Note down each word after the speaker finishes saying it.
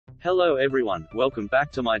Hello everyone, welcome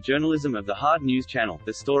back to my Journalism of the Heart news channel.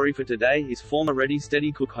 The story for today is former Ready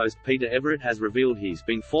Steady Cook host Peter Everett has revealed he's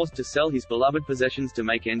been forced to sell his beloved possessions to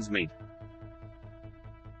make ends meet.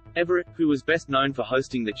 Everett, who was best known for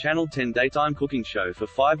hosting the Channel 10 daytime cooking show for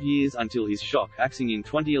 5 years until his shock axing in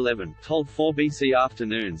 2011, told 4BC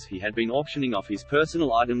Afternoons he had been auctioning off his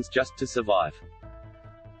personal items just to survive.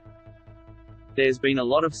 "There's been a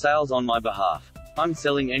lot of sales on my behalf. I'm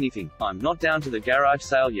selling anything. I'm not down to the garage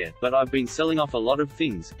sale yet, but I've been selling off a lot of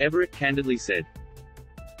things," Everett candidly said.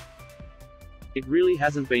 "It really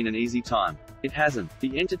hasn't been an easy time. It hasn't.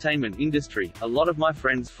 The entertainment industry, a lot of my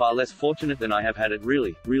friends far less fortunate than I have had it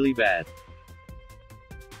really, really bad."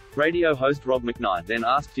 Radio host Rob McKnight then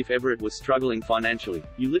asked if Everett was struggling financially.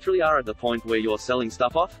 "You literally are at the point where you're selling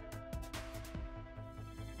stuff off?"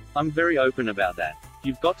 "I'm very open about that.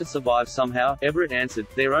 You've got to survive somehow," Everett answered.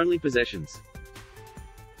 "They're only possessions."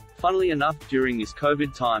 Funnily enough, during this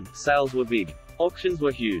COVID time, sales were big. Auctions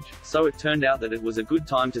were huge, so it turned out that it was a good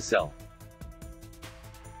time to sell.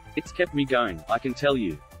 "It's kept me going, I can tell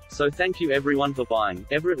you. So thank you everyone for buying."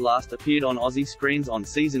 Everett last appeared on Aussie screens on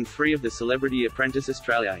Season 3 of The Celebrity Apprentice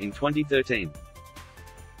Australia in 2013.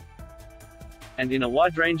 And in a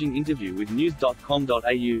wide-ranging interview with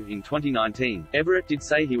news.com.au in 2019, Everett did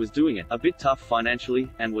say he was doing it a bit tough financially,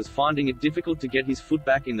 and was finding it difficult to get his foot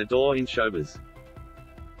back in the door in showbiz.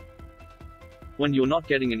 "When you're not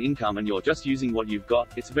getting an income and you're just using what you've got,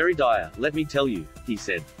 it's very dire, let me tell you," he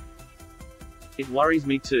said. "It worries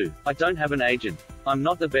me too. I don't have an agent. I'm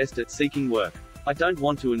not the best at seeking work. I don't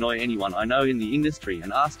want to annoy anyone I know in the industry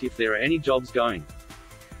and ask if there are any jobs going.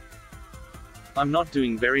 I'm not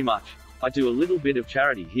doing very much. I do a little bit of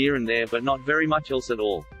charity here and there but not very much else at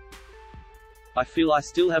all. I feel I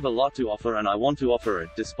still have a lot to offer and I want to offer it."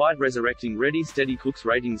 Despite resurrecting Ready Steady Cook's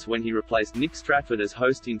ratings when he replaced Nick Stratford as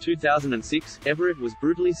host in 2006, Everett was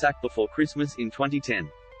brutally sacked before Christmas in 2010.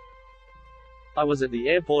 "I was at the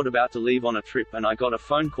airport about to leave on a trip and I got a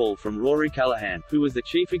phone call from Rory Callahan, who was the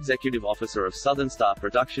chief executive officer of Southern Star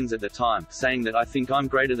Productions at the time, saying that I think I'm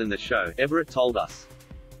greater than the show," Everett told us.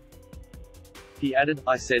 He added,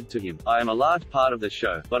 "I said to him, I am a large part of the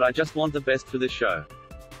show, but I just want the best for the show.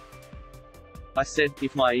 I said,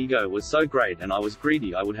 if my ego was so great and I was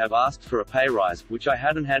greedy I would have asked for a pay rise, which I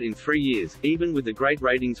hadn't had in 3 years, even with the great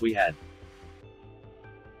ratings we had."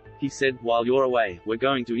 He said, "While you're away, we're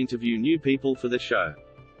going to interview new people for the show."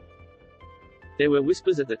 There were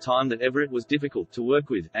whispers at the time that Everett was difficult to work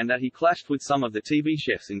with, and that he clashed with some of the TV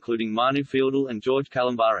chefs including Manu Feildel and George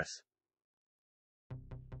Calombaris.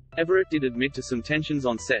 Everett did admit to some tensions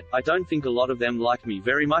on set. "I don't think a lot of them liked me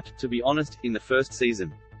very much, to be honest, in the first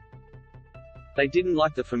season. They didn't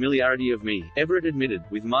like the familiarity of me," Everett admitted.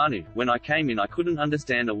 "With Manu, when I came in I couldn't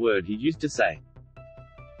understand a word he used to say.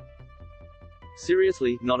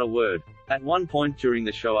 Seriously, not a word. At one point during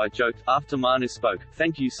the show I joked, after Manu spoke,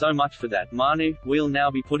 'Thank you so much for that, Manu, we'll now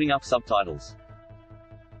be putting up subtitles.'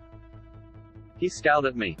 He scowled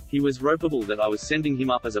at me. He was ropeable that I was sending him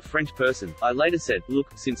up as a French person. I later said,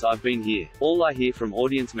 'Look, since I've been here, all I hear from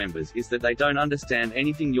audience members is that they don't understand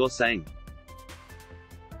anything you're saying.'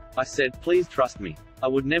 I said, 'Please trust me. I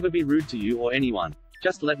would never be rude to you or anyone.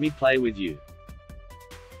 Just let me play with you.'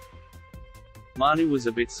 Manu was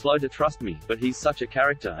a bit slow to trust me, but he's such a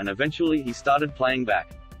character and eventually he started playing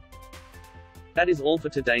back." That is all for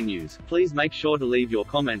today news. Please make sure to leave your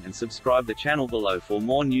comment and subscribe the channel below for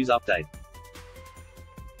more news update.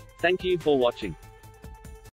 Thank you for watching.